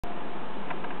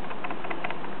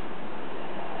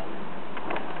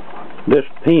This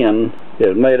pen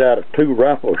is made out of 2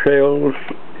 rifle shells.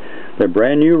 They're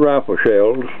brand new rifle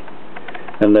shells,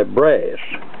 and they're brass,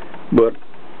 but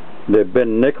they've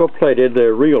been nickel plated.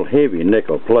 They're real heavy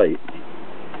nickel plate.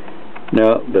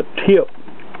 Now the tip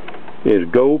is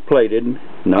gold plated,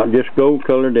 not just gold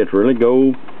colored. It's really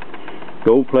gold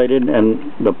plated,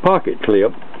 and the pocket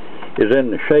clip is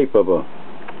in the shape of a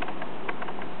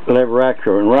lever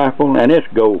action rifle, and it's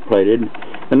gold plated.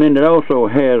 And then it also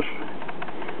has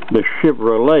the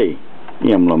Chevrolet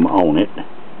emblem on it. It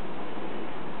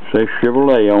says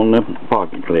Chevrolet on the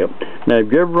pocket clip. Now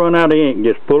if you ever run out of ink,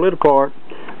 just pull it apart,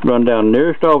 run down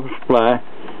nearest office supply,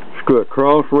 screw a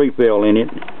cross refill in it,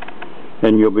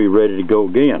 and you'll be ready to go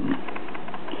again.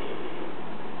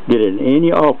 Get it in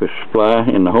any office supply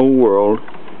in the whole world,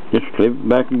 just clip it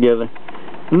back together,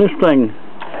 and this thing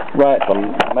writes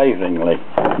amazingly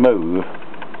smooth.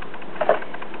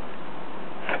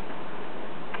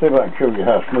 See if I can show you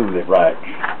how smooth it writes.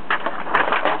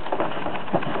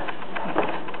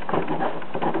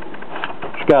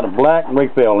 It's got a black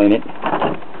refill in it.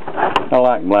 I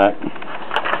like black.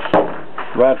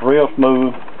 Writes real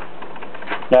smooth.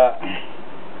 Now,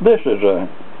 this is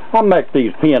I make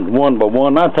these pens one by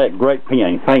one. I take great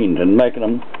pains in making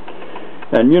them.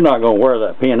 And you're not going to wear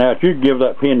that pen out. You give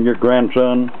that pen to your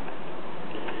grandson,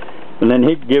 and then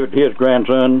he can give it to his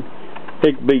grandson.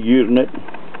 He could be using it.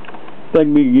 They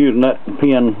can be using that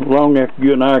pen long after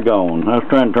you and I are gone. I was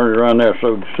trying to turn it around there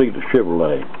so you can see the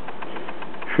Chevrolet.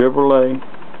 Chevrolet,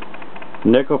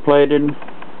 nickel plated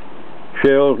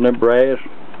shells, and they're brass.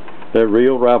 They're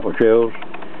real rifle shells,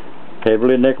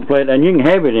 heavily nickel plated, and you can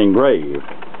have it engraved.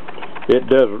 It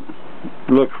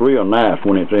looks real nice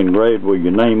when it's engraved with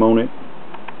your name on it.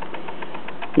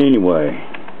 Anyway,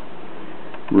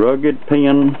 rugged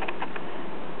pen,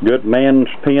 good man's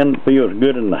pen, feels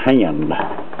good in the hand.